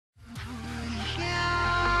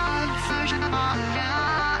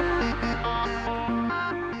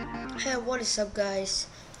What is up, guys?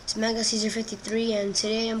 It's Mega Caesar 53, and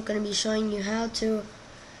today I'm going to be showing you how to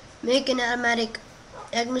make an automatic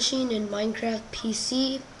egg machine in Minecraft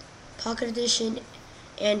PC, Pocket Edition,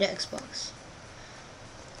 and Xbox.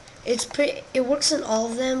 It works on all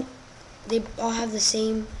of them. They all have the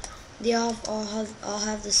same. They all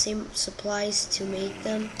have the same supplies to make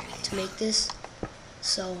this.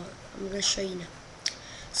 So I'm going to show you now.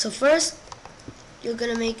 So first, you're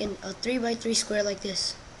going to make a 3x3 square like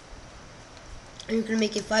this. And you're going to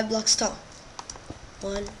make it 5 blocks tall.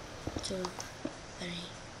 1, 2, 3,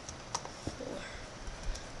 4.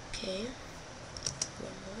 Okay.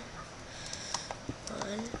 One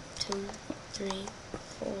more. 1, 2, 3,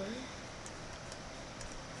 4.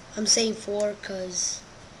 I'm saying 4 because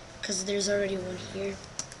there's already one here.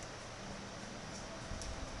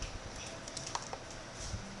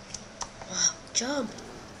 Wow, jump.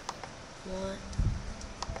 1.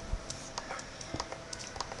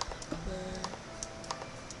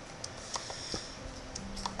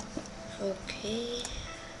 Okay.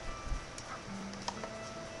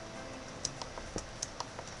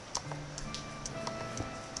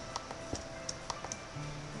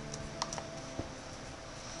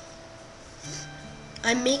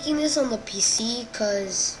 I'm making this on the PC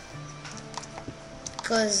because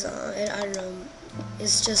I don't know,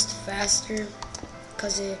 it's just faster.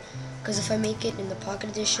 Because if I make it in the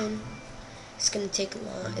Pocket Edition, it's gonna take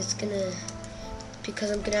long.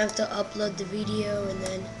 Because I'm gonna have to upload the video and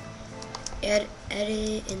then edit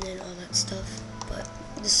and then all that stuff. But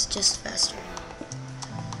this is just faster.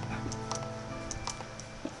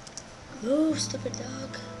 Move, stupid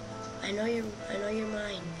dog. I know you're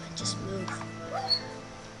mine, but just move. I'm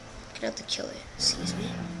gonna have to kill it. Excuse me.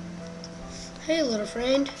 Hey, little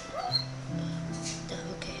friend.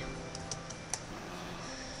 Okay.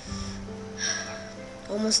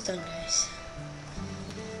 Almost done, guys.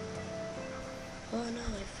 Oh no,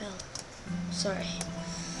 I fell. Sorry.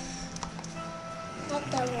 What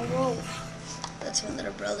the roll? That's my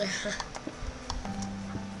little brother.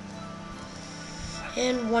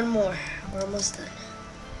 And one more. We're almost done.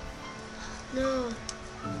 No.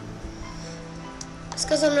 It's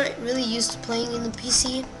because I'm not really used to playing in the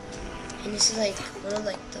PC. And this is like one of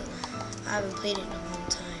I haven't played it in a long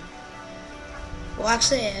time. Well,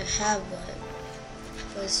 actually I have,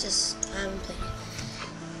 but it's just I haven't played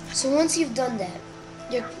it. So once you've done that,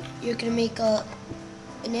 you're gonna make an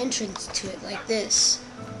entrance to it like this.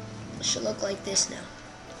 It should look like this now.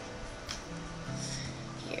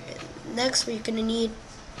 Here. Next, what you're gonna need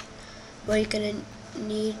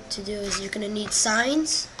to do is you're gonna need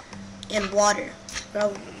signs and water.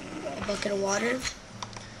 Grab a bucket of water.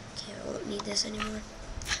 Okay, I won't need this anymore.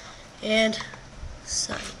 And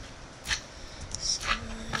sign.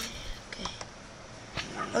 Okay.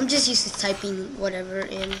 I'm just used to typing whatever,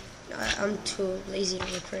 and I'm too lazy to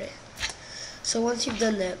look for it. So once you've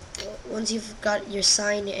done that, once you've got your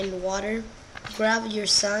sign and water, grab your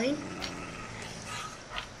sign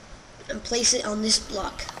and place it on this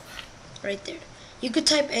block right there. You could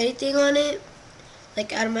type anything on it,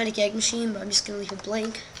 like automatic egg machine, but I'm just gonna leave it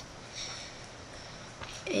blank.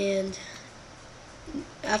 And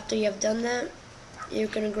after you have done that, you're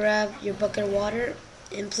gonna grab your bucket of water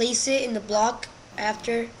and place it in the block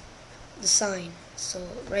after the sign. So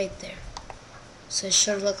right there. So it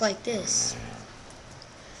should look like this.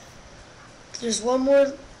 There's one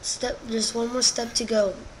more step to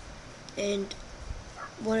go, and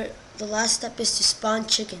the last step is to spawn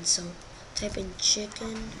chicken. So type in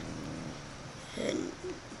chicken, and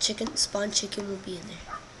spawn chicken will be in there.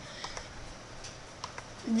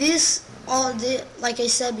 Like I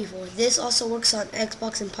said before, this also works on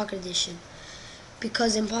Xbox and Pocket Edition,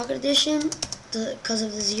 because in Pocket Edition, because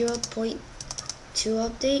of the 0.2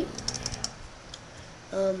 update,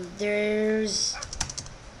 there's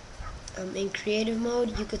in creative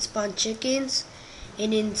mode you could spawn chickens,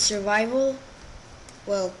 and in survival,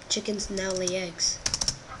 well, chickens now lay eggs.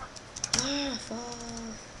 Fall,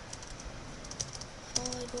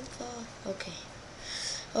 don't fall.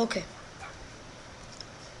 Okay.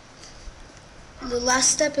 The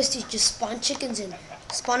last step is to just spawn chickens in.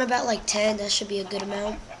 Spawn about like 10. That should be a good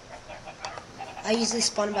amount. I usually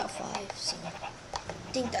spawn about 5, so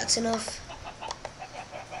I think that's enough.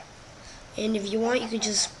 And if you want, you could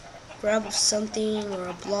just grab something or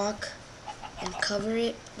a block and cover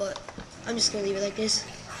it, but I'm just gonna leave it like this.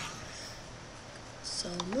 So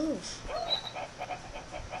move.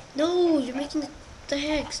 No, you're making the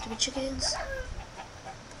heck, stupid chickens.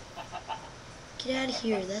 Get out of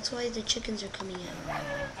here. That's why the chickens are coming out.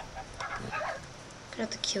 I'm gonna have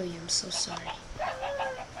to kill you. I'm so sorry.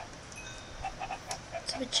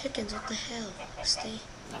 Stupid chickens, what the hell? Stay.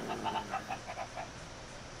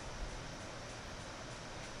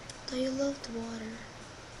 Thought you loved water.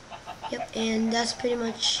 Yep, and that's pretty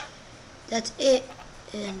much, that's it.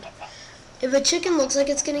 And if a chicken looks like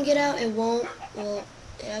it's gonna get out, it won't. Well,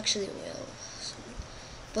 it actually will.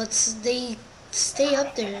 But they stay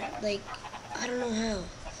up there, like, I don't know how.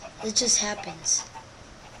 It just happens.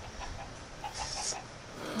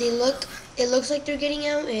 It looks like they're getting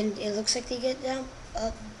out, and it looks like they get down,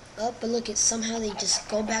 up, but look, somehow they just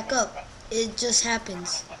go back up. It just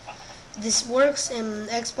happens. This works in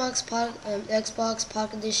Xbox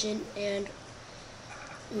Pocket Edition, and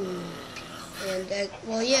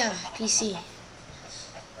well, yeah, PC.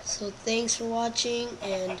 So thanks for watching,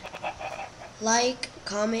 and like,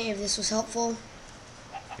 comment if this was helpful,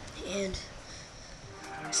 and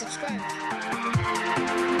subscribe.